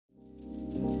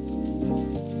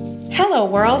Hello,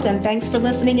 world, and thanks for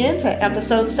listening in to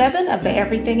episode 7 of the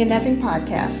Everything and Nothing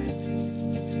podcast.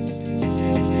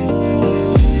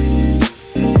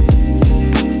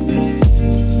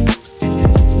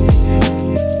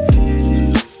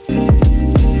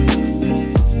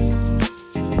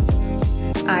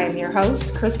 I am your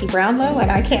host, Christy Brownlow, and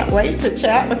I can't wait to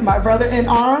chat with my brother in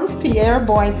arms, Pierre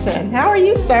Boynton. How are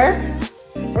you, sir?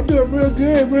 I'm doing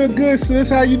real good, sis.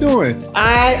 How you doing?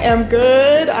 I am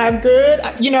good. I'm good.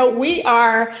 You know, we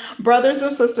are brothers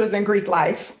and sisters in Greek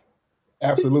life.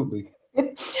 Absolutely.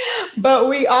 But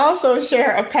we also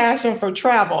share a passion for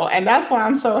travel. And that's why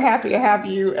I'm so happy to have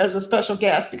you as a special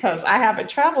guest, because I have a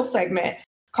travel segment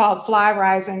called Fly,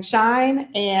 Rise, and Shine.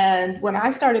 And when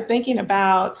I started thinking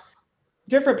about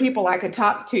different people I could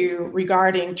talk to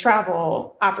regarding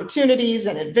travel opportunities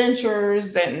and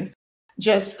adventures and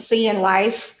just seeing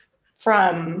life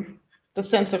from the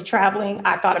sense of traveling,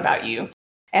 I thought about you.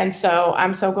 And so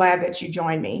I'm so glad that you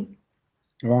joined me.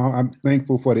 Well, I'm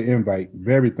thankful for the invite.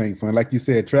 Very thankful. And like you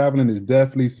said, traveling is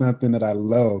definitely something that I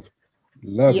love.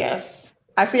 Love Yes.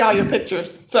 I see all your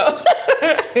pictures. So,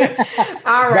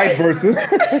 all right. Vice versa.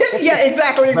 Yeah,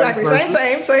 exactly.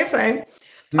 Versa. Same.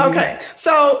 Okay.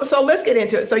 So let's get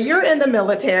into it. So you're in the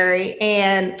military,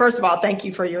 and first of all, thank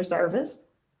you for your service.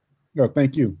 No,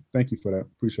 thank you. Thank you for that.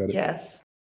 Appreciate it. Yes.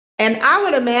 And I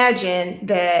would imagine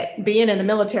that being in the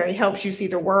military helps you see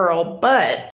the world.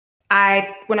 But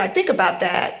when I think about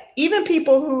that, even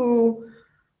people who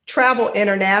travel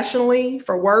internationally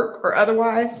for work or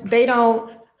otherwise, they don't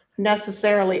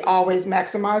necessarily always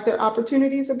maximize their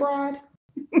opportunities abroad.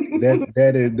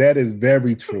 That is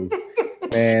very true.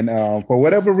 And for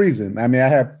whatever reason, I mean, I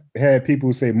have had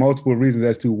people say multiple reasons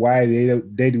as to why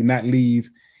they do not leave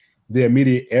the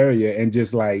immediate area and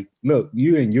just like, look,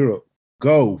 you in Europe,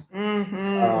 go,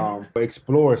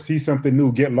 explore, see something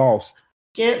new, get lost.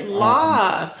 Get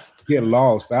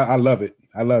lost. I love it.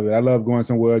 I love going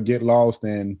somewhere, get lost,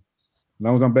 and as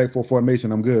long as I'm back for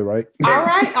formation, I'm good, right? All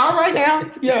right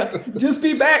now. Yeah, just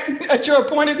be back at your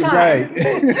appointed time.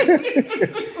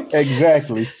 Right.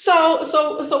 Exactly. So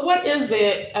what is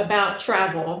it about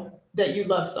travel that you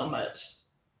love so much?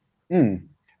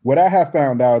 What I have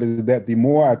found out is that the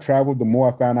more I travel, the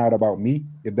more I found out about me,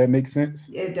 if that makes sense.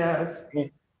 It does.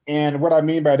 And what I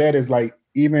mean by that is like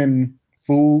even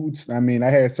foods. I mean, I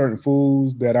had certain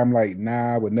foods that I'm like,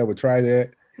 nah, I would never try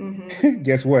that. Mm-hmm.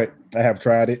 Guess what? I have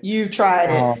tried it. You've tried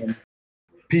it.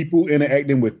 People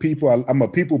interacting with people. I'm a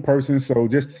people person. So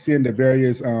just seeing the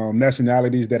various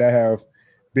nationalities that I have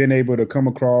been able to come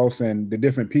across and the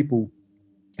different people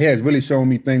has really shown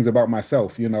me things about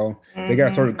myself. You know, they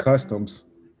got certain customs.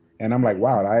 And I'm like,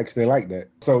 wow, I actually like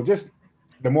that. So just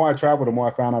the more I travel, the more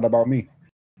I found out about me.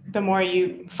 The more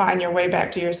you find your way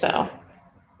back to yourself.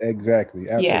 Exactly.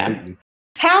 Absolutely. Yeah.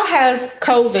 How has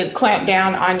COVID clamped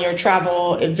down on your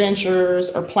travel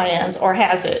adventures or plans, or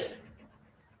has it?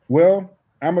 Well,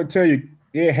 I'm going to tell you,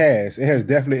 it has. It has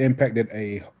definitely impacted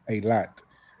a lot.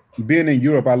 Being in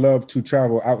Europe, I love to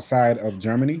travel outside of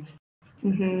Germany.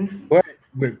 Mm-hmm. But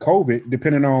with COVID,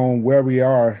 depending on where we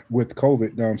are with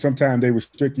COVID, sometimes they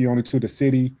restrict you only to the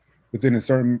city within a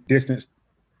certain distance,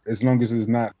 as long as it's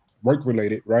not work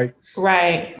related, right?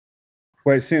 Right.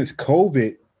 But since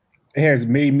COVID, it has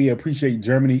made me appreciate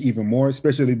Germany even more,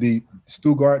 especially the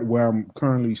Stuttgart, where I'm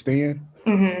currently staying.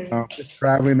 Mm-hmm. Just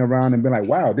traveling around and being like,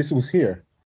 wow, this was here.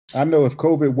 I know if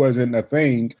COVID wasn't a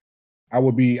thing, I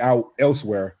would be out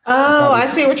elsewhere. Oh, I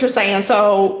see what you're saying.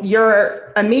 So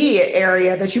your immediate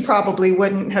area that you probably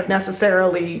wouldn't have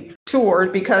necessarily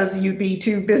toured because you'd be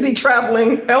too busy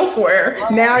traveling elsewhere.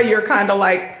 Right. Now you're kind of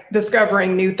like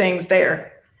discovering new things there.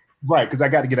 Right, because I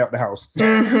got to get out the house.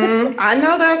 Mm-hmm. I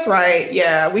know that's right.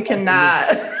 Yeah, we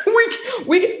cannot.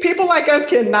 We people like us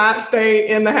cannot stay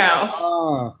in the house.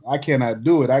 I cannot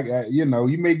do it. I you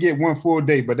may get one full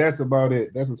day, but that's about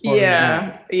it. That's as far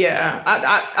as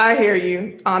I hear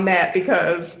you on that,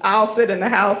 because I'll sit in the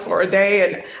house for a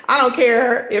day and I don't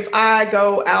care if I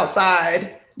go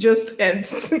outside just and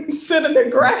sit in the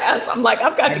grass. I'm like,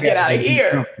 I've got to get out of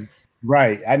here.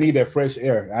 Right. I need that fresh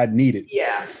air. I need it.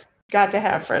 Yeah. Got to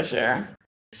have fresh air.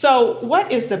 So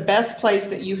what is the best place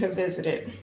that you have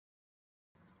visited?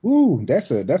 Ooh,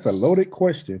 that's a loaded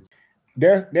question.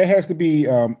 There has to be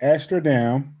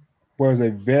Amsterdam was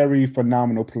a very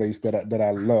phenomenal place that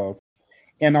I love.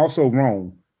 And also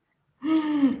Rome.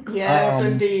 Yes,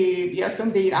 indeed. Yes,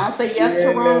 indeed. I'll say yes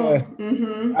to Rome.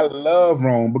 Mm-hmm. I love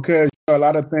Rome because a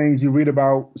lot of things you read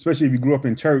about, especially if you grew up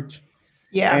in church.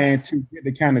 Yeah. And to get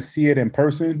to kind of see it in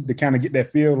person, to kind of get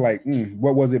that feel like,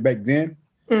 what was it back then?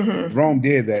 Mm-hmm. Rome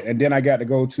did that. And then I got to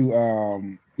go to,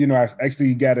 I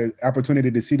actually got an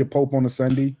opportunity to see the Pope on a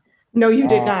Sunday. No, you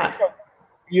did not.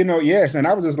 Yes. And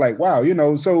I was just like, wow,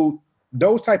 so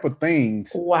those type of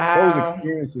things, those Wow.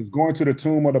 experiences, going to the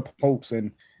tomb of the popes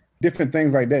and different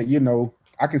things like that,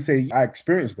 I can say I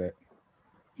experienced that.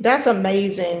 That's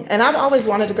amazing. And I've always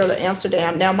wanted to go to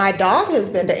Amsterdam. Now, my dog has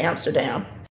been to Amsterdam.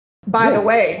 By the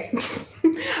way,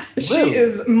 she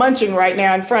is munching right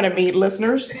now in front of me,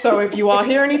 listeners. So if you all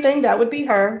hear anything, that would be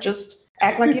her. Just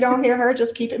act like you don't hear her.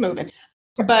 Just keep it moving.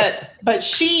 But when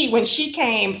she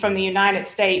came from the United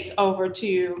States over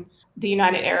to the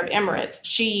United Arab Emirates,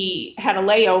 she had a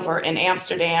layover in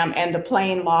Amsterdam and the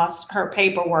plane lost her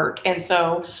paperwork. And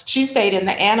so she stayed in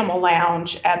the animal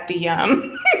lounge at the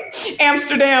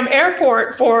Amsterdam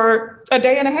airport for a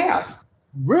day and a half.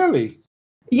 Really?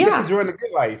 Yeah. Just enjoying the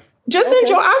good life. Just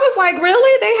enjoy. I was like,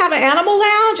 really? They have an animal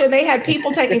lounge and they had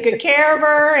people taking good care of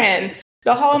her and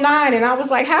the whole nine. And I was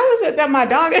like, how is it that my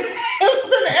dog has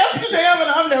been to Amsterdam and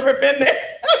I've never been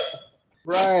there?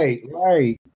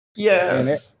 Right.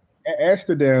 Yes. And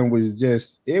Amsterdam was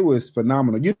it was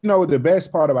phenomenal. The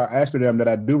best part about Amsterdam that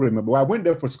I do remember, I went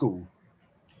there for school.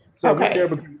 So I went there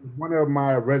because it was one of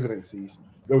my residencies.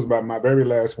 It was about my very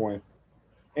last one.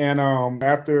 And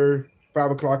after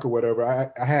 5 o'clock or whatever,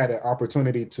 I had an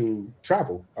opportunity to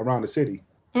travel around the city.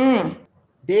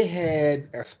 They had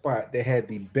a spot that had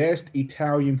the best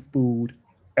Italian food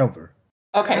ever.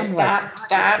 Okay,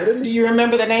 stop. Do you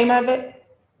remember the name of it?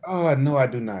 Oh, no, I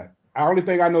do not. The only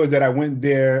thing I know is that I went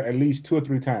there at least 2 or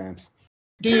 3 times.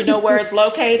 Do you know where it's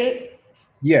located?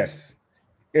 Yes.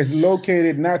 It's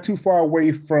located not too far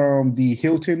away from the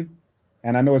Hilton.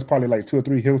 And I know it's probably like 2 or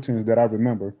 3 Hiltons that I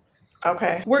remember.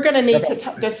 Okay. We're going to need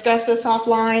to discuss this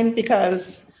offline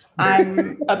because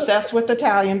I'm obsessed with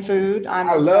Italian food.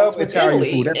 I love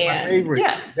Italian food. That's my favorite.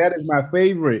 Yeah. That is my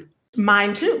favorite.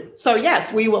 Mine too. So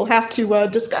yes, we will have to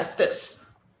discuss this.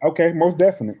 Okay, most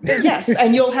definitely. Yes,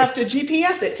 and you'll have to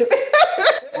GPS it to me.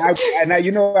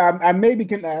 I maybe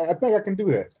can. I think I can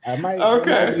do that. I might.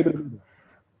 Okay. I might be able to do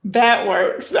that. That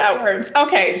works.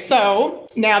 Okay, so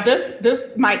now this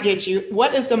might get you.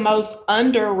 What is the most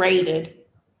underrated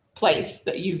place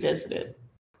that you visited?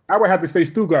 I would have to say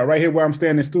Stuttgart, right here where I'm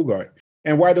staying in Stuttgart.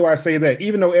 And why do I say that?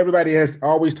 Even though everybody has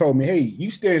always told me, hey,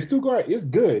 you stay in Stuttgart, it's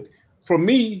good. For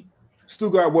me,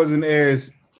 Stuttgart wasn't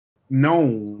as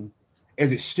known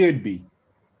as it should be.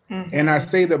 Mm-hmm. And I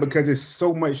say that because there's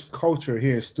so much culture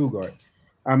here in Stuttgart.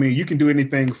 I mean, you can do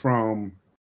anything from,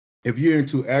 if you're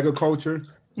into agriculture,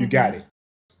 you got it.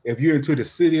 If you're into the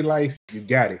city life, you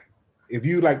got it. If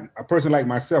you like a person like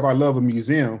myself, I love a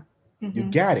museum, you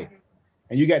got it.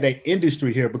 And you got that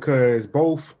industry here because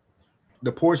both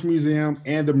the Porsche Museum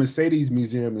and the Mercedes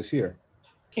Museum is here.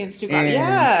 In Stuttgart.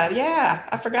 Yeah.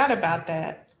 I forgot about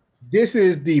that. This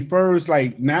is the first,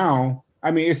 now,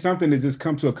 I mean, it's something that just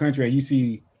come to a country and you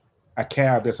see a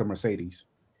cab that's a Mercedes.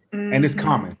 And it's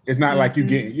common. It's not like you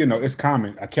get, it's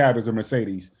common. A cab is a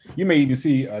Mercedes. You may even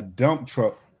see a dump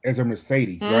truck as a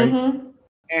Mercedes, right?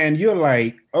 And you're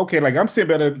like, okay, I'm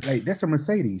sitting there like, that's a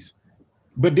Mercedes.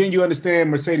 But then you understand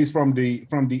Mercedes from the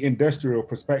industrial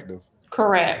perspective.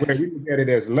 Correct. Where we look at it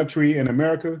as luxury in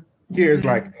America, here's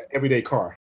like an everyday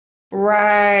car.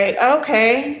 Right.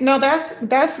 Okay. No,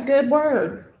 that's a good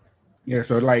word. Yeah.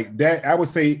 So like that, I would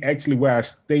say actually where I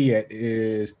stay at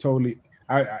is totally,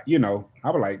 I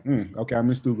was like, okay, I'm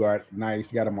in Stuttgart.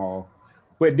 Nice. Got them all.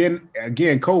 But then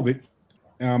again, COVID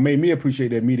made me appreciate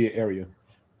the immediate area.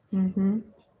 And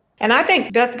I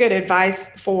think that's good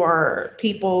advice for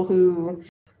people who,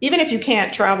 even if you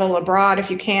can't travel abroad,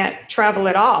 if you can't travel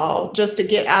at all, just to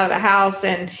get out of the house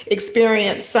and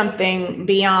experience something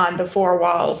beyond the 4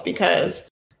 walls, because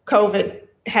COVID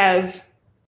has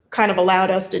kind of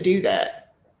allowed us to do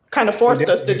that, kind of forced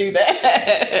us to do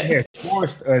that. Yeah,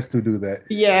 forced us to do that.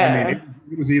 Yeah. I mean,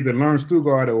 it was either learn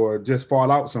Stuttgart or just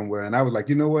fall out somewhere. And I was like,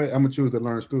 you know what? I'm going to choose to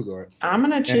learn Stuttgart. I'm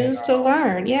going to choose to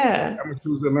learn. Yeah. I'm going to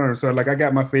choose to learn. So I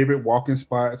got my favorite walking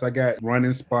spots. I got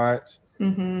running spots.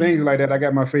 Things like that. I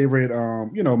got my favorite,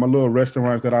 my little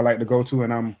restaurants that I like to go to,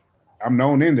 and I'm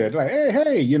known in there. Like,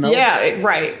 hey, Yeah,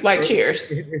 right. Like, cheers.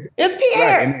 It's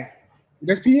Pierre. Right.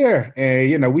 That's Pierre.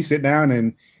 And we sit down,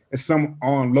 and it's some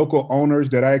local owners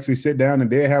that I actually sit down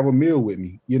and they have a meal with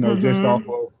me. Just off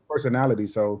of personality.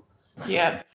 So.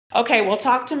 Yeah. Okay. Well,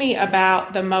 talk to me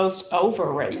about the most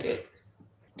overrated.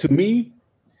 To me,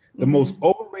 the most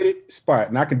overrated spot,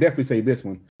 and I can definitely say this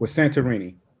one, was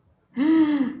Santorini.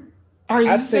 Are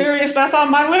you serious? That's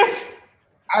on my list.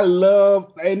 I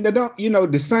love, and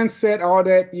the sunset, all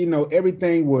that,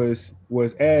 everything was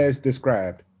as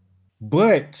described.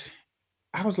 But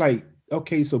I was like,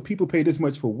 okay, so people pay this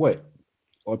much for what?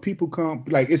 Or people come,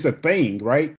 like, it's a thing,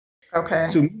 right? Okay.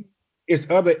 To me, it's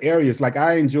other areas. Like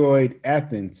I enjoyed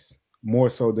Athens more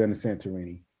so than the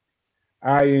Santorini.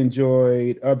 I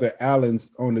enjoyed other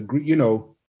islands on the Greek,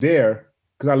 there,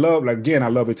 because I love, like, again, I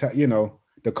love it,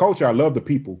 the culture. I love the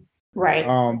people. Right.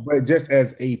 But just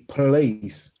as a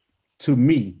place, to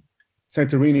me,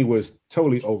 Santorini was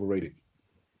totally overrated.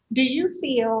 Do you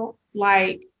feel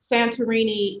like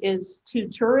Santorini is too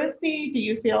touristy? Do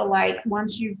you feel like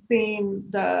once you've seen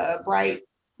the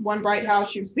one bright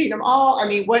house, you've seen them all? I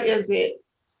mean, what is it?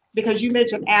 Because you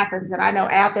mentioned Athens, and I know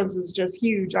Athens is just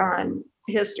huge on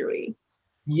history.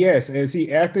 Yes, and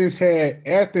see, Athens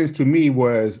to me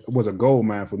was a gold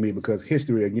mine for me because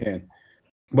history again.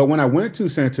 But when I went to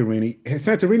Santorini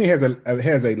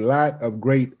has a lot of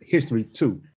great history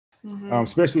too. Mm-hmm.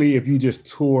 Especially if you just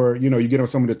tour, you get on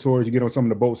some of the tours, you get on some of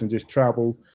the boats and just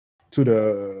travel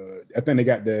to I think they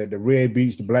got the red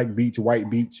beach, the black beach, white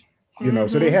beach,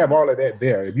 so they have all of that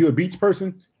there. If you're a beach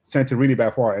person, Santorini by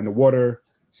far, and the water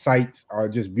sites are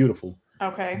just beautiful.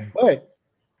 Okay. But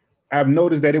I've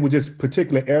noticed that it was just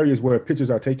particular areas where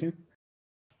pictures are taken.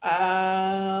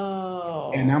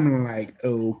 Oh. And I'm like,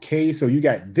 okay, so you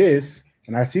got this,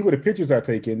 and I see where the pictures are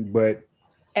taken, but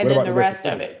and what then about the rest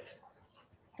of it?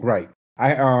 Right.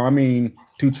 I mean,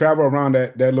 to travel around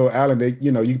that little island, they,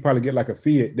 you can probably get like a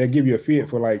Fiat. They'll give you a Fiat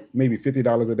for like maybe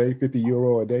 $50 a day,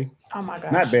 €50 a day. Oh my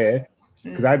gosh. Not bad.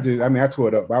 Because I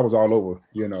toured up. I was all over.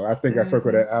 I think I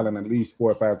circled that island at least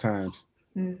 4 or 5 times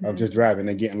of just driving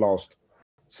and getting lost.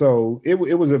 So it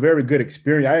was a very good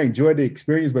experience. I enjoyed the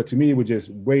experience, but to me, it was just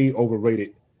way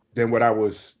overrated than what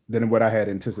I had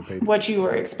anticipated. What you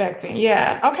were expecting.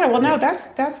 Yeah. Okay. Well, no,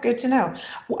 that's good to know.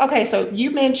 Okay. So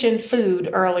you mentioned food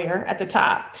earlier at the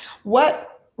top.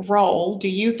 What role do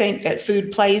you think that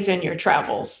food plays in your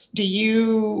travels?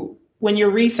 When you're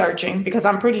researching, because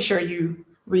I'm pretty sure you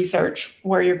research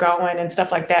where you're going and stuff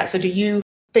like that. So do you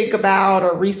think about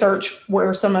or research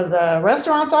where some of the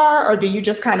restaurants are, or do you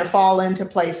just kind of fall into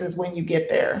places when you get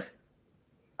there?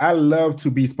 I love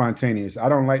to be spontaneous. I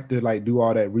don't like to do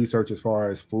all that research as far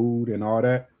as food and all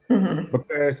that,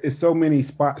 because it's so many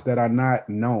spots that are not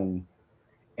known,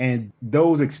 and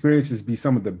those experiences be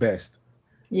some of the best.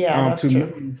 Yeah, that's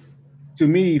true. To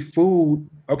me, food.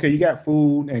 Okay, you got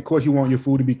food, and of course you want your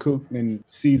food to be cooked and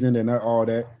seasoned and all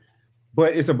that,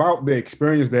 but it's about the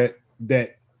experience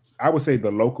that I would say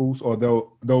the locals or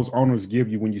those owners give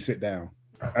you when you sit down.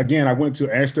 Again, I went to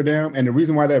Amsterdam, and the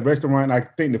reason why that restaurant, I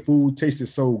think the food tasted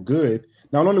so good,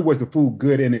 not only was the food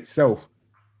good in itself,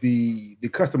 the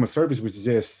customer service was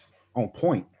just on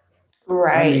point.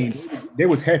 Right. I mean, they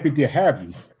was happy to have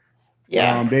you.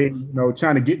 Yeah. They,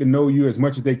 trying to get to know you as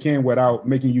much as they can without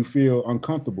making you feel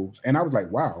uncomfortable. And I was like,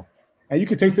 wow. And you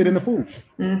could taste it in the food.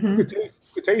 You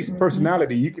could taste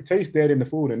personality. You could taste that in the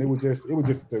food. And it was just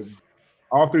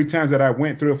all 3 times that I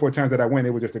went, 3 or 4 times that I went,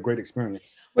 it was just a great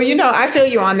experience. Well, I feel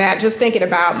you on that. Just thinking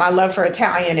about my love for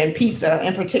Italian and pizza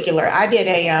in particular. I did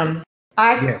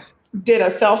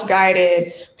a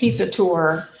self-guided pizza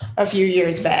tour a few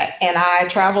years back, and I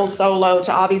traveled solo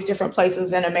to all these different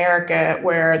places in America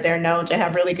where they're known to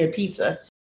have really good pizza.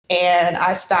 And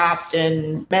I stopped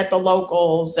and met the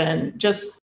locals and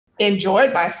just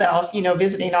enjoyed myself,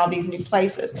 visiting all these new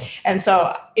places. And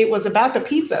so it was about the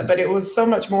pizza, but it was so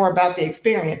much more about the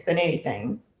experience than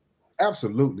anything.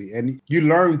 Absolutely. And you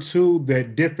learn too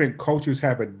that different cultures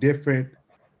have a different,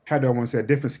 a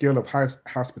different scale of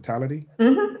hospitality.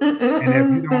 And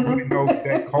if you don't really know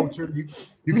that culture,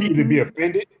 you can either be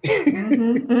offended.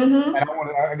 And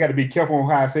I got to be careful on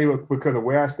how I say it because of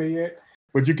where I stay at.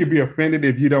 But you can be offended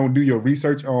if you don't do your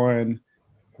research on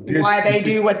why they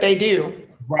do what they do.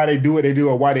 Why they do what they do,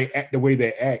 or why they act the way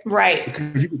they act. Right.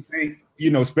 Because you can think,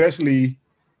 especially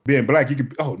being Black, you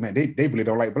could, oh man, they really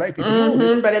don't like Black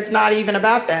people. But it's not even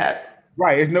about that.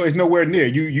 Right. It's nowhere near.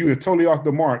 You are totally off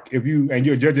the mark if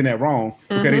you're judging that wrong,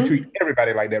 because they treat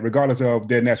everybody like that, regardless of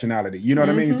their nationality. You know what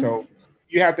I mean? So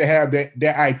you have to have that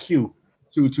IQ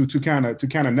to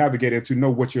kind of navigate it, to know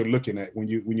what you're looking at when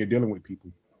you're dealing with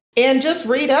people. And just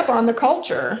read up on the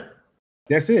culture.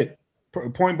 That's it.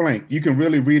 Point blank. You can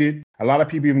really read it. A lot of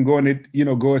people even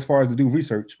go as far as to do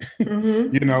research.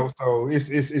 So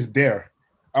it's there.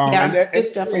 It's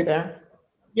definitely there.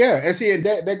 Yeah, and see, and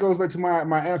that goes back to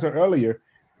my answer earlier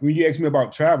when you asked me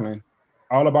about traveling,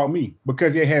 all about me,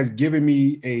 because it has given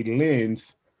me a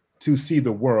lens to see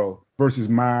the world versus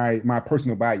my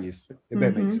personal bias, if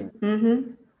that makes sense.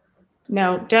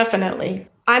 No, definitely.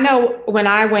 I know when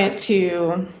I went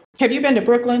have you been to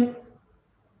Brooklyn?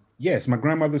 Yes, my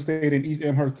grandmother stayed in East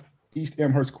Amherst East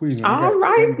Amherst, Queensland. All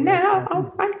right now.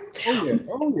 All right.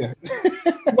 Oh yeah.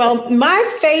 Well, my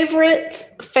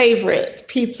favorite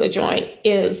pizza joint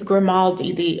is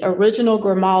Grimaldi, the original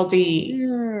Grimaldi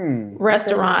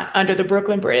restaurant under the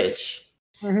Brooklyn Bridge.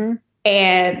 Mm-hmm.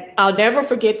 And I'll never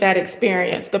forget that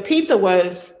experience. The pizza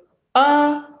was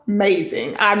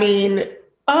amazing. I mean,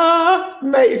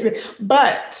 amazing.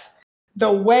 But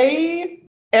the way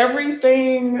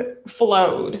everything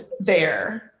flowed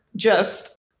there,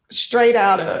 just straight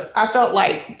out of, I felt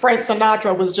like Frank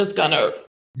Sinatra was just gonna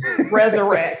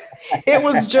resurrect. It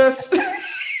was just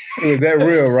it was that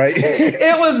real, right?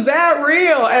 It was that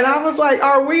real. And I was like,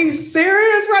 are we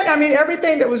serious? Right? I mean,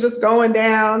 everything that was just going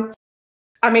down.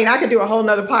 I mean, I could do a whole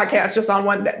nother podcast just on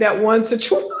that one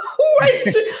situation.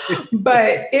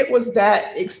 But it was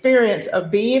that experience of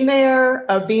being there,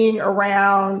 of being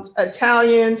around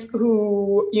Italians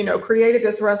who, created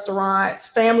this restaurant,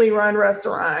 family-run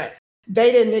restaurant.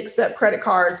 They didn't accept credit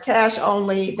cards, cash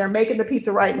only. They're making the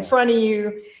pizza right in front of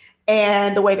you.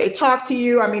 And the way they talk to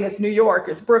you, I mean, it's New York,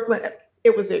 it's Brooklyn.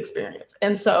 It was the experience.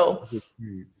 And so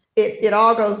it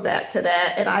all goes back to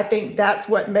that. And I think that's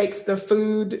what makes the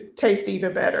food taste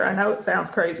even better. I know it sounds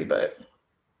crazy, but.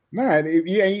 Nah,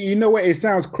 you know what? It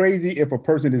sounds crazy if a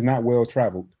person is not well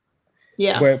traveled.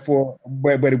 Yeah. But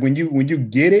when you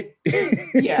get it,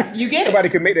 yeah, you get somebody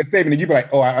can make that statement and you be like,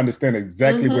 oh, I understand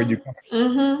exactly where you're coming from.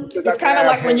 Mm-hmm. It's kind of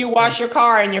like when you wash your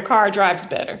car and your car drives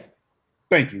better.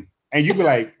 Thank you. And you be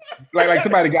like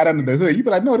somebody got under the hood. You be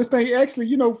like, no, this thing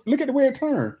actually, look at the way it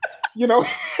turned,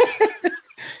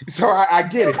 So I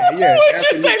get it. Yeah. What would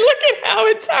you say? Look at how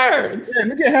it turned. Yeah,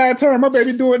 look at how it turned. My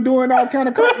baby doing all kind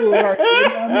of cool.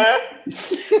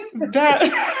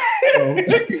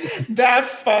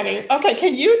 That's funny. Okay,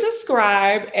 can you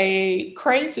describe a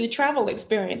crazy travel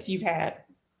experience you've had?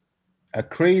 A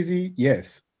crazy,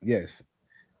 yes.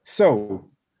 So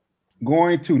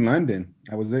going to London,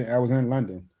 I was in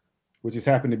London, which has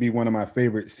happened to be one of my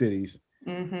favorite cities.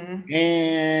 Mm-hmm.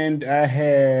 And I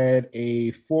had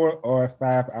a 4 or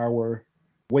 5 hour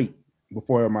wait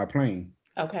before my plane.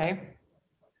 Okay.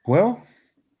 Well,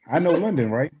 I know London,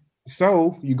 right?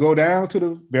 So you go down to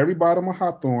the very bottom of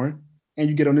Hawthorne and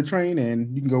you get on the train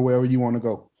and you can go wherever you want to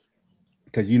go.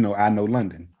 Because I know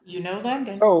London. You know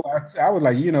London. So I was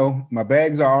like, my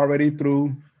bags are already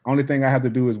through. Only thing I have to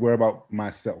do is worry about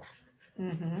myself.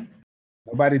 Mm-hmm.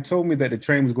 Nobody told me that the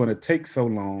train was going to take so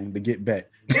long to get back.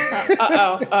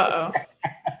 So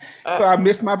I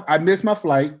missed my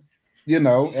flight, I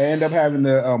ended up having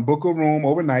to book a room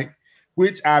overnight,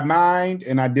 which I mind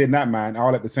and I did not mind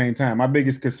all at the same time. My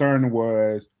biggest concern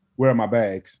was where are my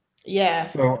bags? Yeah.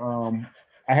 So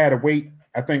I had to wait,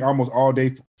 I think almost all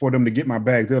day for them to get my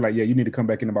bags. They're like, yeah, you need to come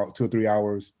back in about 2 or 3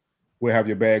 hours. We'll have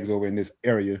your bags over in this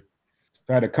area. So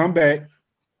I had to come back,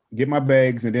 get my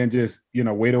bags, and then just,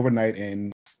 wait overnight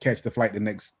and catch the flight the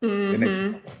next.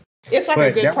 It's like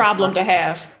a good problem to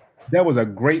have. That was a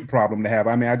great problem to have.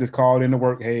 I mean, I just called into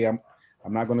work. Hey, I'm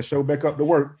not going to show back up to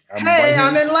work.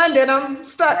 I'm in London. I'm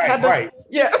stuck. Right.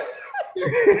 Yeah.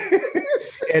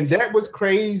 And that was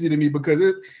crazy to me because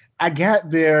I got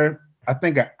there, I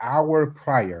think, an hour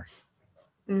prior.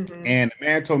 Mm-hmm. And the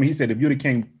man told me, he said, if you'd have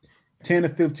came 10 to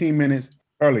 15 minutes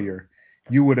earlier,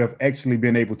 you would have actually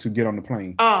been able to get on the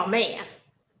plane. Oh, man.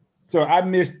 So I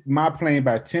missed my plane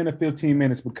by 10 or 15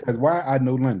 minutes because why? I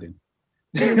know London.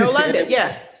 You know London,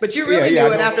 yeah. But you really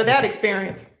knew it after that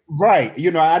experience. Right.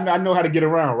 I know how to get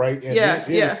around, right? And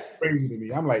yeah. Crazy to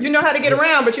me. I'm like, you know how to get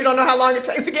around, but you don't know how long it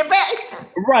takes to get back.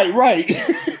 Right.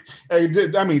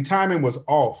 I mean, timing was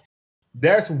off.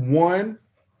 That's one.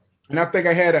 And I think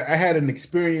I had an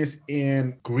experience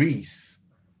in Greece.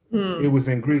 It was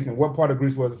in Greece. And what part of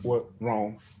Greece was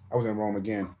Rome? I was in Rome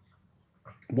again.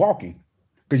 Walking.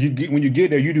 Because when you get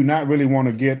there, you do not really want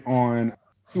to get on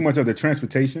too much of the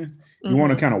transportation. You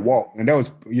want to kind of walk. And that was,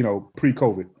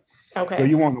 pre-COVID. Okay. So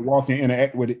you want to walk and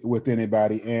interact with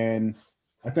anybody. And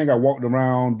I think I walked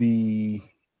around the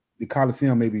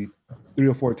Colosseum maybe 3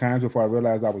 or 4 times before I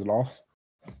realized I was lost.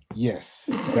 Yes,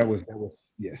 that was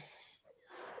yes.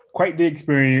 Quite the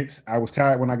experience. I was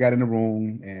tired when I got in the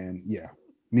room and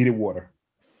needed water.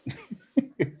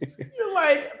 You're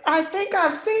like, I think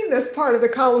I've seen this part of the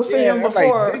Colosseum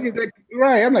before.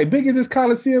 Right. I'm like, big as this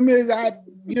Colosseum is,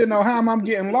 how am I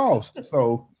getting lost?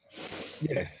 So,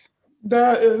 yes.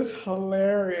 That is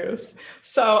hilarious.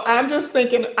 So I'm just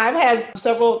thinking, I've had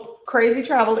several crazy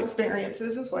travel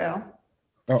experiences as well.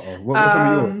 Uh-oh. What's some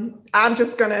of yours? I'm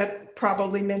just going to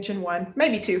probably mention one,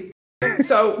 maybe 2.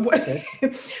 So,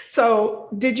 so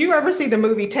did you ever see the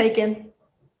movie Taken?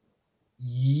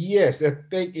 Yes, I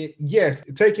think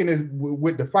Taken is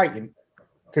with the fighting.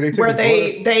 Where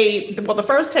the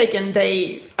first Taken,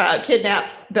 they kidnapped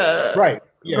the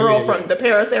girl from the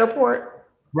Paris airport.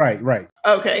 Right.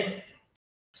 Okay.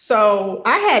 So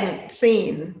I hadn't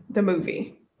seen the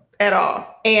movie at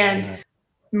all. And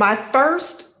my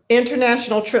first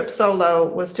international trip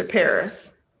solo was to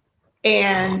Paris.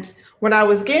 And when I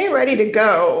was getting ready to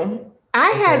go, I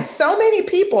had so many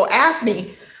people ask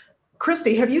me,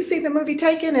 Christy, have you seen the movie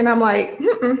Taken? And I'm like,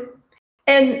 mm-mm.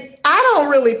 And I don't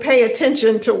really pay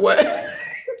attention to what,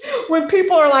 when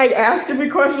people are like asking me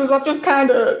questions, I'm just kind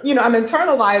of, I'm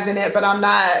internalizing it, but I'm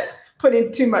not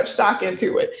putting too much stock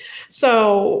into it.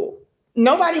 So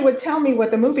nobody would tell me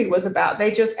what the movie was about. They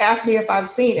just asked me if I've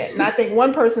seen it. And I think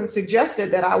one person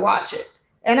suggested that I watch it.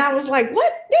 And I was like,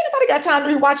 what? Anybody got time to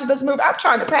be watching this movie? I'm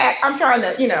trying to pack. I'm trying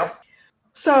to,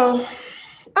 So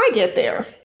I get there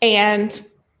and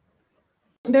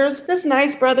there's this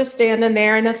nice brother standing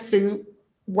there in a suit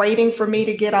waiting for me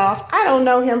to get off. I don't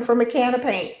know him from a can of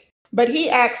paint, but he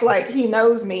acts like he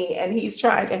knows me and he's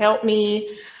trying to help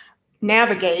me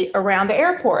navigate around the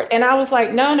airport. And I was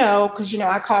like, no, because,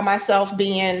 I call myself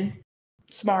being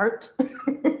smart.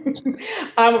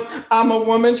 I'm a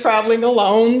woman traveling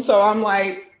alone. So I'm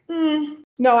like,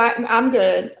 no, I'm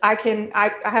good. I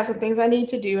have some things I need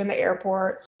to do in the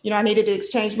airport. I needed to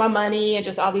exchange my money and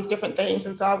just all these different things.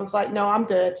 And so I was like, no, I'm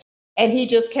good. And he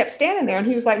just kept standing there and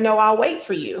he was like, no, I'll wait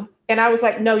for you. And I was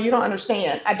like, no, you don't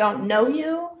understand. I don't know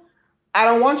you. I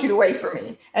don't want you to wait for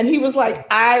me. And he was like,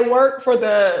 I work for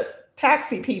the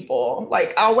taxi people.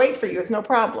 Like, I'll wait for you. It's no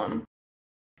problem.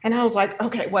 And I was like,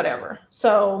 okay, whatever.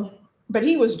 So, but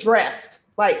he was dressed,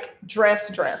 like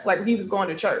he was going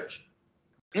to church.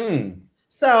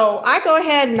 So I go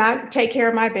ahead and I take care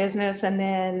of my business and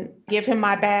then give him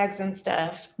my bags and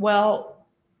stuff. Well,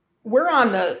 we're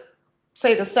on the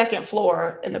second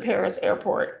floor in the Paris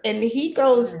airport. And he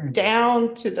goes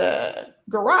down to the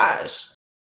garage.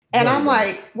 And I'm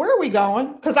like, where are we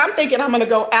going? Because I'm thinking I'm going to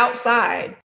go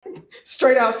outside,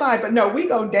 straight outside. But no, we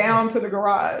go down to the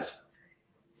garage.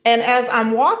 And as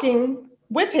I'm walking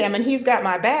with him and he's got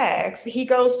my bags, he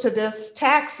goes to this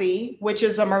taxi, which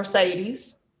is a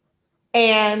Mercedes.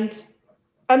 And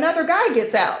another guy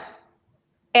gets out.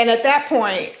 And at that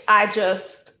point, I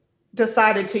just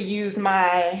decided to use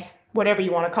my, whatever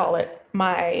you want to call it,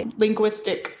 my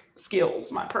linguistic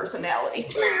skills, my personality.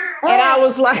 And I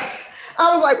was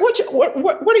like, what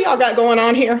do y'all got going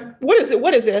on here? What is it?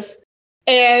 What is this?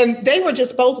 And they were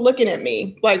just both looking at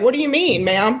me like, what do you mean,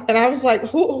 ma'am? And I was like,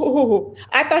 who?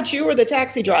 I thought you were the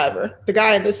taxi driver, the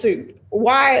guy in the suit.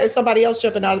 Why is somebody else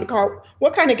jumping out of the car?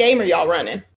 What kind of game are y'all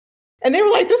running? And they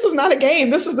were like, this is not a game.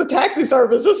 This is the taxi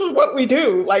service. This is what we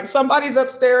do. Like, somebody's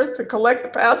upstairs to collect the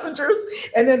passengers,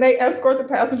 and then they escort the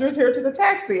passengers here to the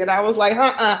taxi. And I was like,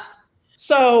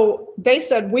 So they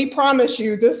said, we promise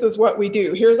you this is what we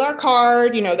do. Here's our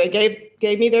card. They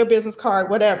gave me their business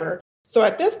card, whatever. So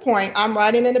at this point, I'm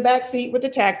riding in the back seat with the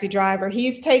taxi driver.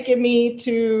 He's taking me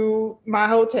to my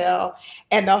hotel.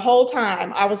 And the whole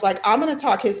time I was like, I'm going to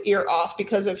talk his ear off,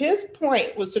 because if his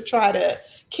point was to try to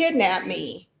kidnap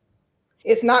me,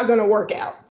 it's not going to work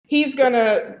out. He's going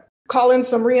to call in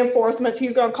some reinforcements.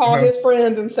 He's going to call his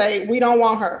friends and say, we don't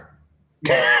want her.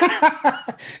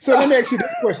 So let me ask you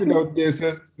this question, though,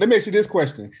 Densa. Let me ask you this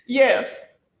question. Yes.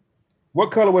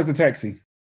 What color was the taxi?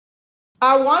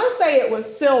 I want to say it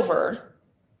was silver.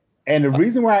 And the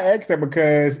reason why I asked that,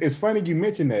 because it's funny you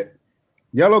mentioned that.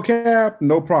 Yellow cab,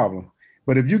 no problem.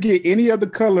 But if you get any other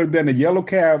color than a yellow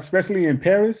cab, especially in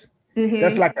Paris,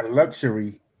 that's like a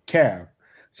luxury cab.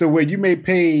 So where you may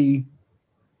pay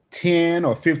 10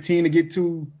 or 15 to get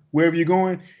to wherever you're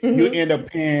going, you end up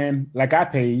paying, like I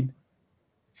paid,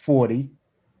 40.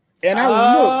 And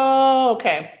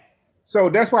okay. So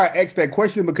that's why I asked that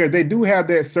question, because they do have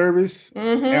that service.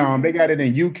 They got it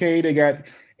in UK.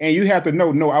 And you have to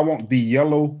know, no, I want the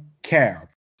yellow cab.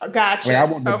 Gotcha. Like, I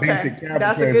want the basic cab.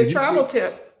 That's a good travel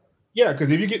tip. Yeah,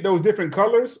 because if you get those different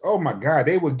colors, oh my God,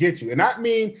 they will get you. And I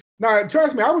mean, now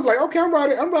trust me, I was like, okay, I'm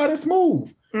riding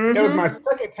smooth. That was my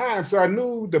second time, so I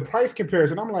knew the price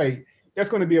comparison. I'm like, that's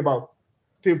going to be about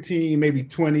 15, maybe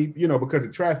 20, because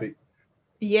of traffic.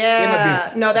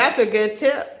 Yeah, no, that's a good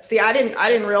tip. See, I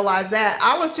didn't realize that.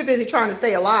 I was too busy trying to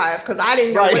stay alive because I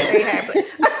didn't know what they happened.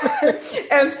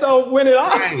 And so when it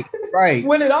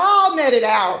all netted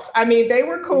out, I mean, they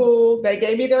were cool. They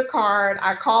gave me their card.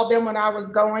 I called them when I was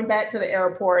going back to the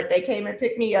airport. They came and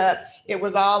picked me up. It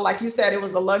was all, like you said, it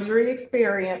was a luxury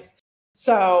experience.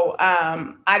 So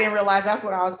I didn't realize that's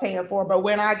what I was paying for. But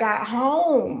when I got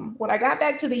home, when I got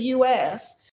back to the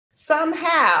US,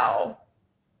 somehow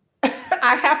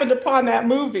I happened upon that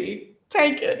movie,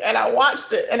 Taken, and I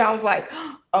watched it and I was like,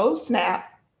 oh, snap.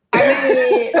 I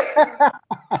mean,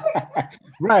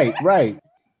 right.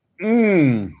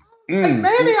 Maybe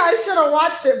I should have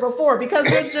watched it before, because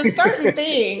there's just certain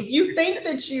things you think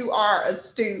that you are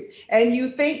astute and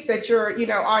you think that you're,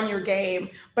 on your game,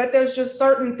 but there's just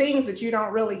certain things that you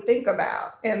don't really think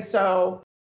about. And so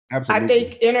absolutely. I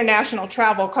think international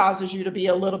travel causes you to be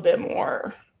a little bit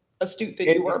more astute than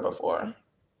you were before.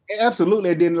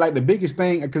 Absolutely. And then like the biggest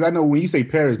thing, because I know when you say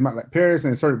Paris, like Paris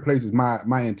and certain places, my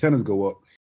antennas go up.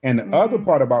 And the other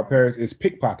part about Paris is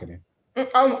pickpocketing.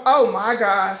 Oh my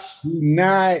gosh. Do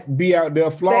not be out there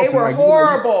flossing. They were like,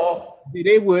 horrible.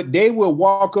 They would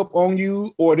walk up on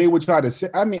you, or they would try to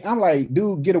sit. I mean, I'm like,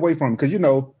 dude, get away from him. Because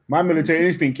my military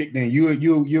instinct kicked in.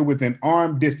 You're within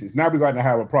arm distance. Now we're going to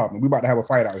have a problem. We're about to have a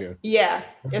fight out here. Yeah,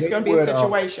 it's going to be a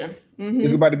situation.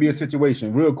 It's about to be a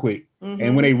situation real quick.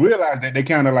 And when they realized that, they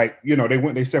kind of like, they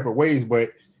went their separate ways, but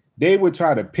they would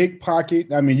try to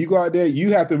pickpocket. I mean, you go out there,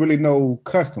 you have to really know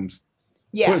customs.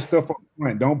 Yeah. Put stuff up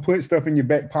front. Don't put stuff in your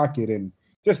back pocket and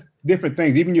just different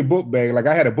things. Even your book bag. Like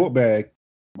I had a book bag,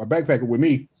 my backpack with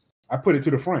me. I put it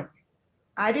to the front.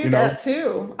 I do that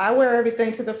too. I wear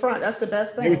everything to the front. That's the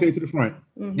best thing. Everything to the front.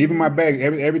 Even my bag.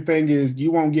 Everything is.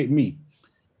 You won't get me.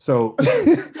 So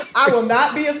I will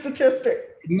not be a statistic.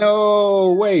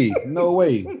 No way.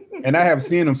 And I have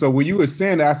seen them. So when you were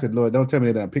saying that, I said, Lord, don't tell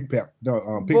me that pickpocket.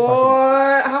 Boy,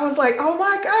 I was like, oh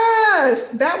my gosh,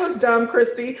 that was dumb,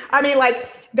 Christy. I mean, like,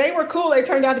 they were cool. They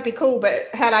turned out to be cool. But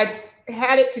had I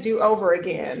had it to do over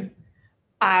again,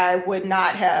 I would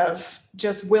not have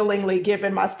just willingly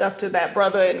given my stuff to that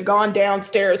brother and gone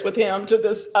downstairs with him to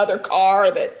this other car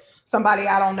that somebody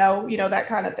I don't know, that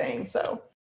kind of thing. So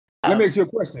let me ask you a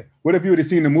question. What if you would have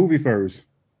seen the movie first?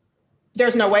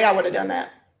 There's no way I would have done that.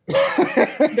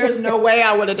 There's no way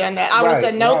I would have done that. I would have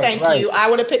said, no, thank you. I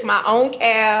would have picked my own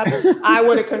cab. I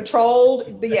would have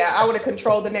controlled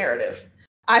the narrative.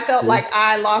 I felt like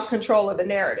I lost control of the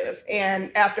narrative.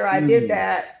 And after I did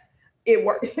that, it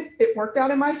worked out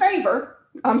in my favor.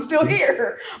 I'm still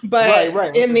here. But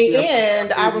in the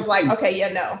end, I was like,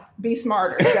 okay, no, be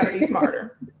smarter. You gotta be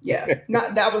smarter.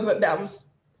 That was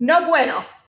no bueno.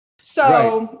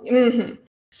 So,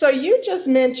 So you just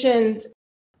mentioned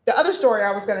the other story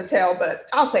I was going to tell, but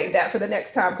I'll save that for the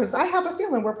next time, because I have a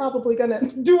feeling we're probably going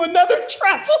to do another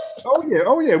travel.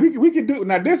 Oh yeah. We can do.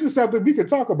 Now this is something we can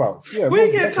talk about. Yeah, we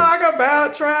can talk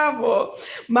about travel.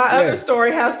 My other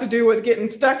story has to do with getting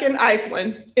stuck in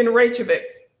Iceland, in Reykjavik.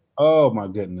 Oh my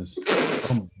goodness.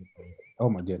 Oh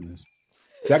my goodness.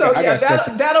 That'll be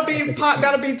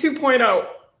 2.0.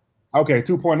 Okay,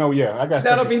 2.0. Yeah, I got.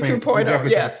 That'll be 2.0.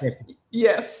 Yeah.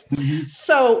 Yes.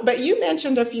 So, but you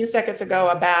mentioned a few seconds ago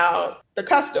about the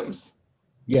customs.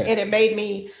 Yes. And it made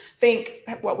me think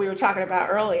what we were talking about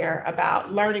earlier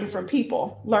about learning from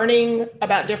people, learning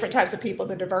about different types of people,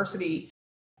 the diversity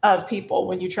of people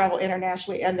when you travel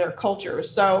internationally and their cultures.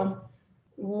 So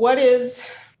what is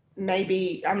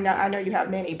I know you have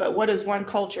many, but what is one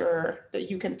culture that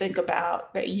you can think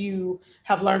about that you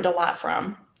have learned a lot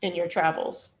from in your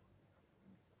travels?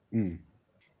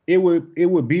 It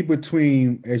would be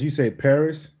between, as you say,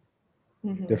 Paris,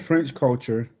 the French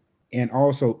culture, and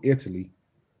also Italy,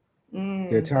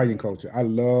 the Italian culture. I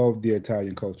love the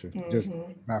Italian culture, just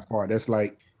by far. That's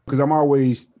like, because I'm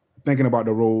always thinking about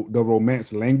the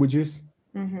Romance languages,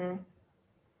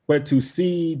 but to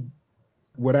see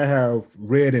what I have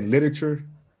read in literature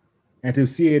and to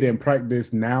see it in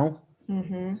practice now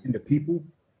in the people,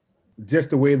 just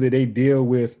the way that they deal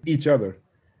with each other,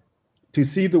 to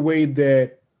see the way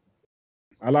that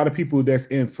a lot of people that's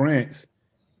in France,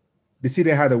 to see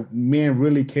that how the men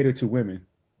really cater to women.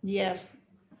 Yes.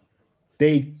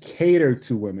 They cater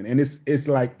to women. And it's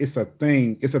like, it's a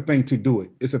thing to do it.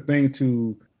 It's a thing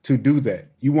to do that.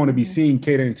 You want to be seen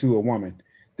catering to a woman.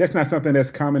 That's not something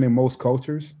that's common in most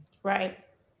cultures. Right.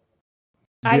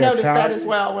 I noticed that as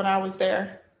well when I was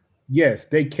there. Yes,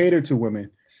 they cater to women,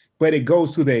 but it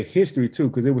goes to their history too,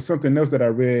 because it was something else that I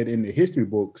read in the history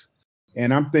books.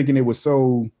 And I'm thinking it was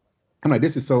so, I'm like,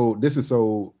 this is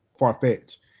so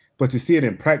far-fetched. But to see it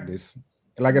in practice,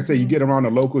 like I said, you get around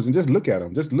the locals and just look at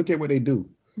them. Just look at what they do.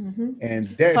 And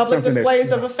that's public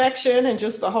displays of affection and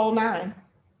just the whole nine.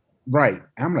 Right.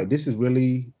 I'm like, this is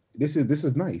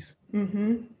nice.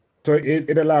 So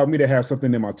it allowed me to have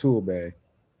something in my tool bag.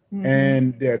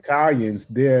 And the Italians,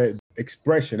 their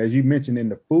expression, as you mentioned, in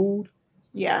the food.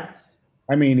 Yeah.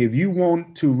 I mean, if you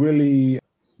want to really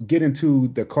get into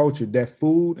the culture, that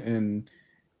food, and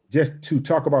just to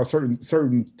talk about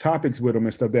certain topics with them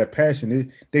and stuff, their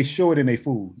passion, they show it in their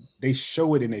food. They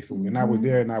show it in their food. And I was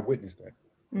there and I witnessed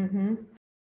that.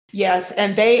 Yes.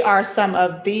 And they are some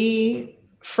of the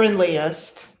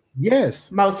friendliest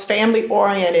Yes. most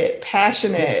family-oriented,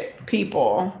 passionate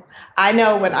people. I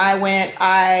know when I went,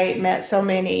 I met so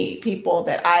many people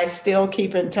that I still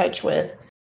keep in touch with.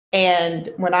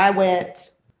 And when I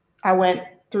went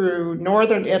through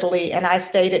northern Italy and I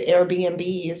stayed at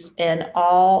Airbnbs, and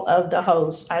all of the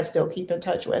hosts I still keep in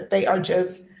touch with. They are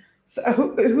just, so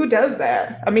who does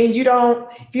that? I mean, you don't,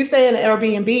 if you stay in an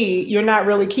Airbnb, you're not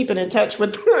really keeping in touch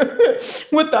with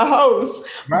with the host.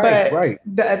 Right, But right.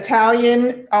 the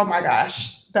Italian, oh my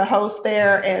gosh, the host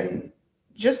there and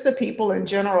just the people in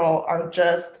general are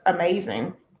just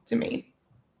amazing to me.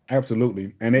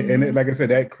 Absolutely. And it, Mhm. like I said,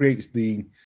 that creates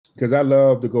because I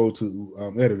love to go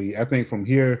to Italy. I think from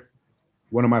here,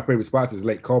 one of my favorite spots is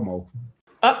Lake Como.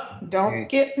 Oh, don't And,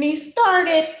 get me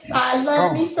started. I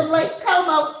love oh, me some Lake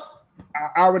Como.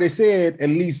 I already said at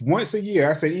least once a year.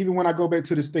 I say even when I go back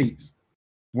to the States,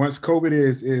 once COVID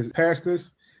is past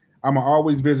us, I'm gonna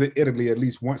always visit Italy at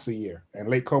least once a year. And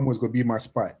Lake Como is gonna be my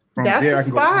spot. From That's there, the I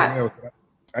can go anywhere spot. else.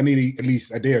 I need at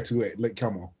least a day or two at Lake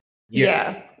Como. Yeah,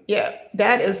 Yes. yeah,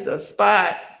 that is the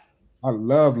spot. I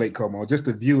love Lake Como. Just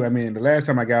the view. I mean, the last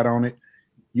time I got on it,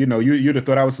 you'd have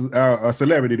thought I was a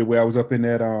celebrity the way I was up in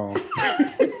that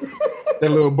that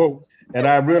little boat. And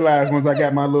I realized once I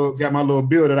got my little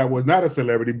bill that I was not a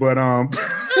celebrity. But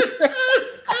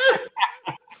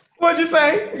What'd you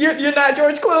say? You're not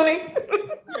George Clooney?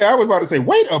 yeah, I was about to say,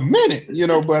 wait a minute,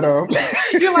 but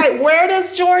You're like, where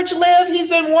does George live?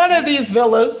 He's in one of these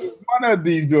villas. one of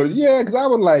these buildings, yeah, because I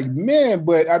was like, man,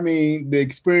 but I mean, the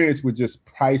experience was just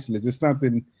priceless. It's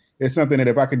something that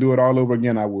if I could do it all over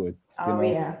again, I would. Oh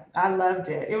yeah, I loved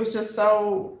it. It was just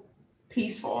so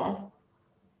peaceful.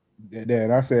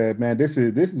 And I said, man, this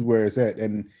is where it's at.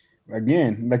 And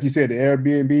again, like you said, the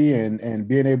Airbnb and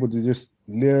being able to just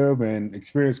live and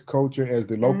experience culture as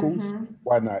the locals, Hmm.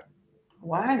 why not?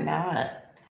 Why not?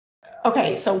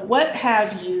 Okay, so what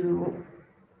have you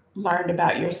learned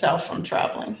about yourself from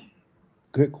traveling?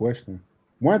 Good question.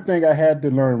 One thing I had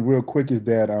to learn real quick is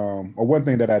that, or one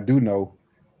thing that I do know,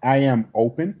 I am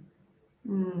open,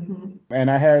 Hmm.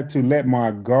 and I had to let my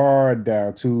guard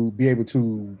down to be able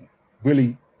to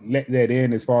really let that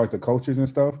in as far as the cultures and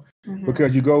stuff, Hmm.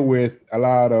 because you go with a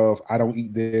lot of I don't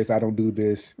eat this, I don't do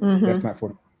this, that's Hmm. not for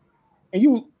me. And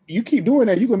you keep doing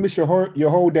that, you're gonna miss your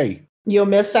whole day. You'll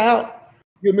miss out.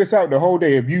 You'll miss out the whole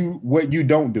day if what you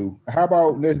don't do. How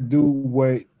about let's do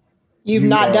what You've you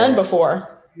not done before.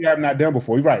 you have not done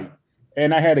before, right?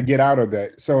 And I had to get out of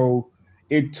that. So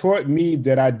it taught me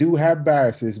that I do have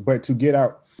biases, but to get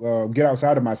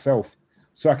outside of myself,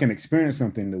 so I can experience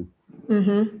something new.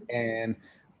 Hmm. And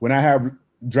when I have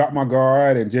dropped my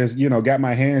guard and just got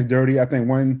my hands dirty, I think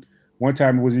one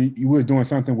time it was you was doing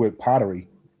something with pottery,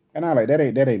 and I like that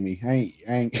ain't me. I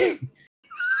ain't.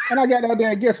 And I got out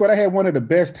there, and guess what? I had one of the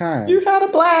best You times. had a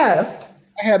blast.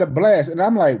 I had a blast, and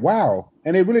I'm like, wow.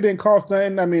 And it really didn't cost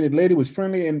nothing. I mean, the lady was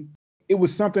friendly, and it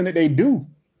was something that they do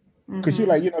because you're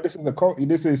like, Hmm. this is a cult.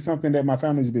 This is something that my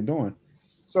family's been doing.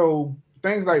 So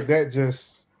things like that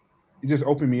just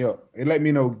opened me up. It let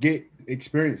me know,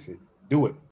 experience it, do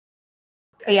it.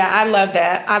 Yeah, I love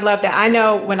that. I love that. I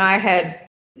know when I had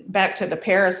back to the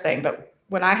Paris thing, but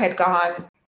when I had gone,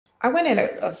 I went in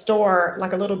a store,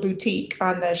 like a little boutique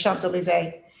on the Champs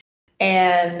Elysees,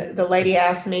 and the lady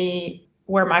asked me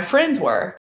where my friends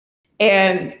were.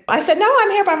 And I said, no,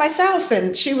 I'm here by myself.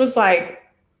 And she was like,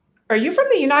 are you from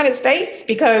the United States?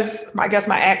 Because I guess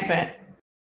my accent.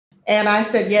 And I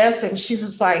said, yes. And she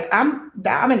was like, I'm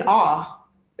in awe.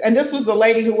 And this was the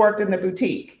lady who worked in the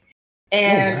boutique. Oh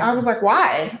And wow. I was like,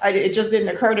 why? It just didn't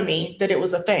occur to me that it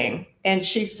was a thing. And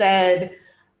she said,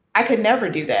 I could never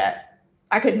do that.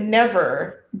 I could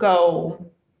never go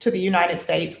to the United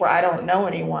States where I don't know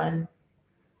anyone.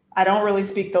 I don't really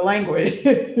speak the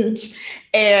language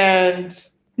and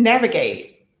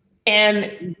navigate.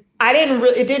 And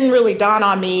it didn't really dawn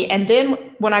on me. And then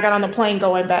when I got on the plane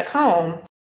going back home,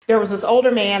 there was this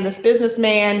older man, this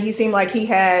businessman. He seemed like he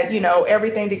had,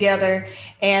 everything together.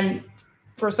 And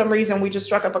for some reason, we just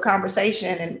struck up a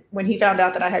conversation. And when he found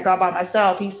out that I had gone by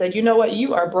myself, he said, you know what?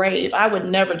 You are brave. I would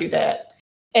never do that.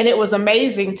 And it was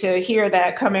amazing to hear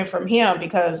that coming from him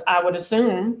because I would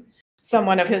assume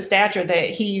someone of his stature that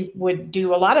he would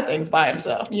do a lot of things by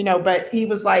himself, but he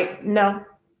was like, no,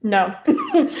 no,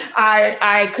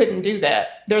 I couldn't do that.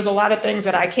 There's a lot of things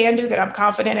that I can do that I'm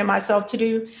confident in myself to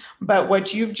do. But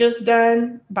what you've just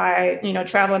done by,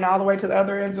 traveling all the way to the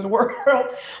other ends of the world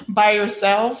by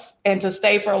yourself and to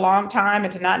stay for a long time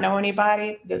and to not know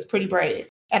anybody, that's pretty brave.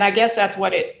 And I guess that's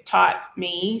what it taught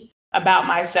me about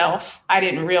myself. I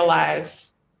didn't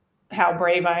realize how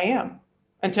brave I am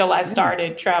until I Yeah.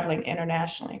 started traveling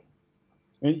internationally.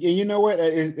 And you know what?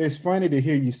 It's funny to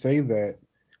hear you say that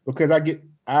because I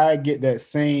get that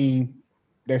same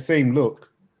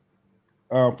look.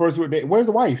 First, where's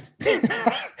the wife?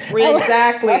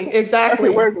 Exactly. Said,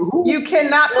 you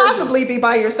cannot possibly be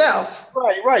by yourself.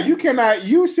 Right. You cannot.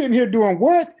 You sitting here doing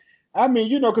what? I mean,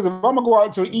 because if I'm gonna go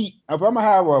out to eat, if I'm gonna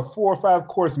have a 4 or 5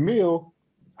 course meal,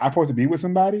 I'm supposed to be with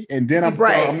somebody, and then I'm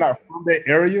not from that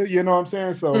area. You know what I'm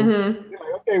saying? So, like,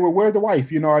 okay, well, where's the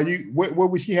wife? Are you? What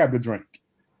would she have to drink?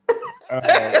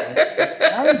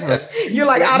 You're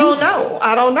like, I don't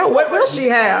know. What will she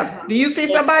have? Do you see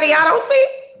somebody I don't see?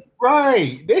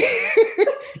 Right.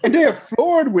 And they're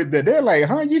floored with that. They're like,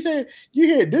 huh? You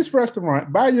here at this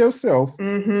restaurant by yourself.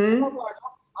 Mm-hmm. I'm like,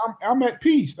 I'm at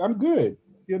peace. I'm good.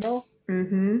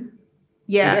 Mm-hmm.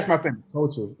 Yeah. And that's my thing.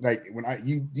 Culture. Like when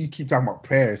you keep talking about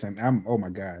Paris, and I'm, oh my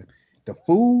God, the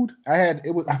food I had,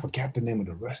 I forgot the name of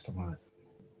the restaurant.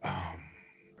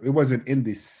 It wasn't in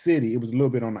the city. It was a little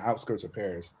bit on the outskirts of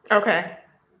Paris. Okay.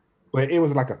 But it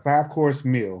was like a 5-course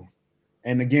meal.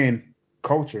 And again,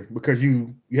 culture, because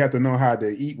you have to know how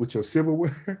to eat with your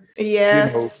silverware.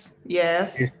 Yes.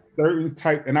 Yes. It's certain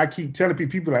type, and I keep telling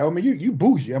people like, oh man, you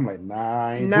bougie. I'm like, nah,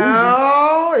 I ain't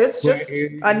no, bougie. It's just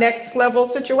a next level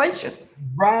situation.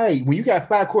 Right. When you got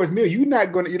 5-course meal, you're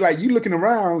not gonna, you looking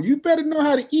around, you better know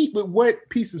how to eat with what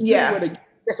piece of silverware.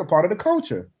 That's a part of the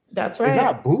culture. That's right. It's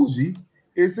not bougie.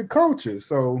 It's the culture.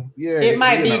 So yeah, it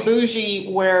might be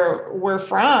bougie where we're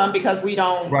from because we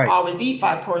don't always eat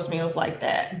 5-course meals like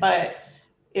that. But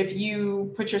if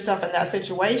you put yourself in that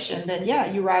situation, then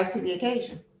you rise to the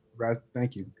occasion. Right.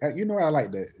 Thank you. I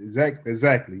like that.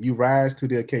 Exactly. You rise to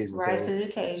the occasion. Rise to the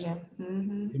occasion.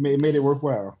 Mm-hmm. It made it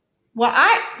worthwhile. Well,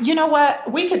 you know what?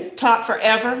 We could talk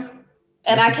forever,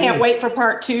 and I can't wait for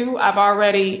part 2. I've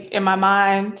already in my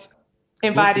mind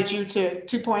invited you to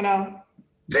 2.0.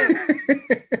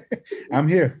 I'm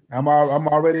here. I'm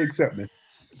already accepting.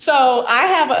 So I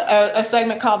have a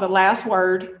segment called The Last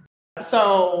Word.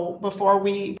 So before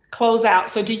we close out,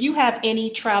 so do you have any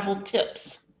travel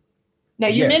tips? Now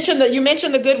you mentioned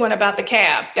the good one about the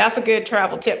cab. That's a good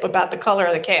travel tip about the color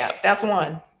of the cab. That's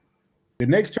one. The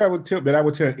next travel tip that I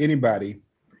would tell anybody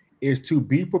is to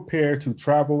be prepared to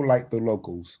travel like the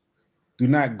locals. Do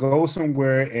not go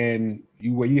somewhere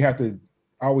where you have to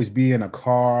always be in a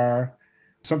car.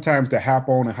 Sometimes the hop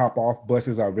on and hop off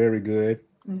buses are very good,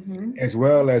 as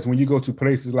well as when you go to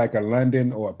places like a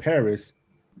London or a Paris,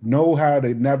 know how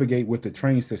to navigate with the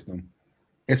train system.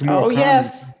 It's more common.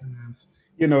 Yes.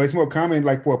 It's more common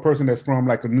like for a person that's from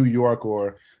like a New York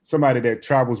or somebody that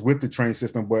travels with the train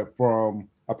system, but from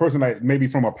a person like maybe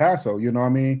from El Paso, you know what I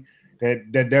mean?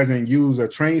 That doesn't use a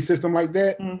train system like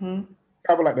that.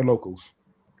 Travel like the locals.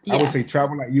 Yeah. I would say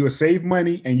travel like you will save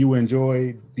money and you will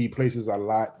enjoy the places a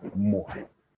lot more.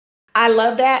 I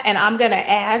love that. And I'm going to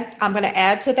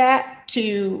add to that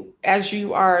as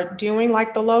you are doing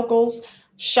like the locals,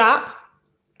 shop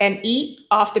and eat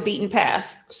off the beaten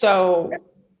path. So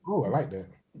I like that.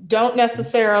 Don't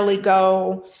necessarily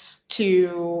go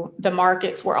to the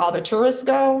markets where all the tourists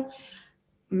go.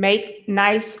 Make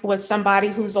nice with somebody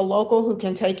who's a local who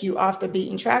can take you off the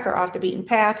beaten track or off the beaten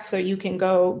path so you can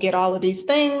go get all of these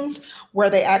things where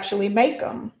they actually make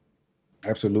them.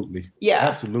 Absolutely. Yeah.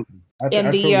 Absolutely. In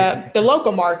the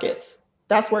local markets,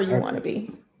 that's where you want to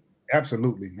be.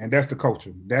 Absolutely. And that's the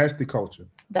culture. That's the culture.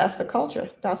 That's the culture.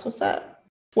 That's what's up.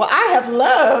 Well, I have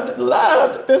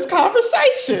loved this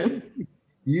conversation.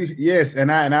 Yes.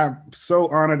 And I'm so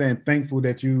honored and thankful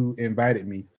that you invited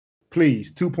me.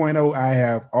 Please, 2.0, I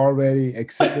have already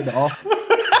accepted the offer.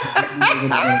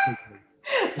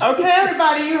 Okay,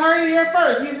 everybody, you heard it here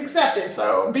first. He's accepted.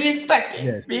 So be expecting.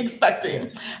 Yes. Be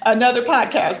expecting another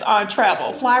podcast on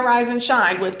travel. Fly, Rise, and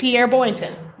Shine with Pierre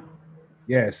Boynton.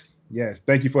 Yes.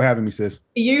 Thank you for having me, sis.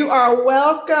 You are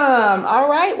welcome. All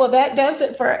right. Well, that does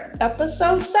it for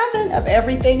episode 7 of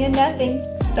Everything and Nothing.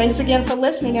 Thanks again for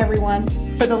listening, everyone.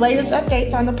 For the latest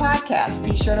updates on the podcast,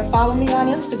 be sure to follow me on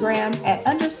Instagram at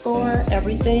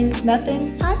 _everything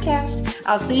nothing podcast.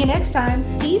 I'll see you next time.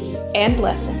 Peace and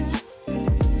blessings.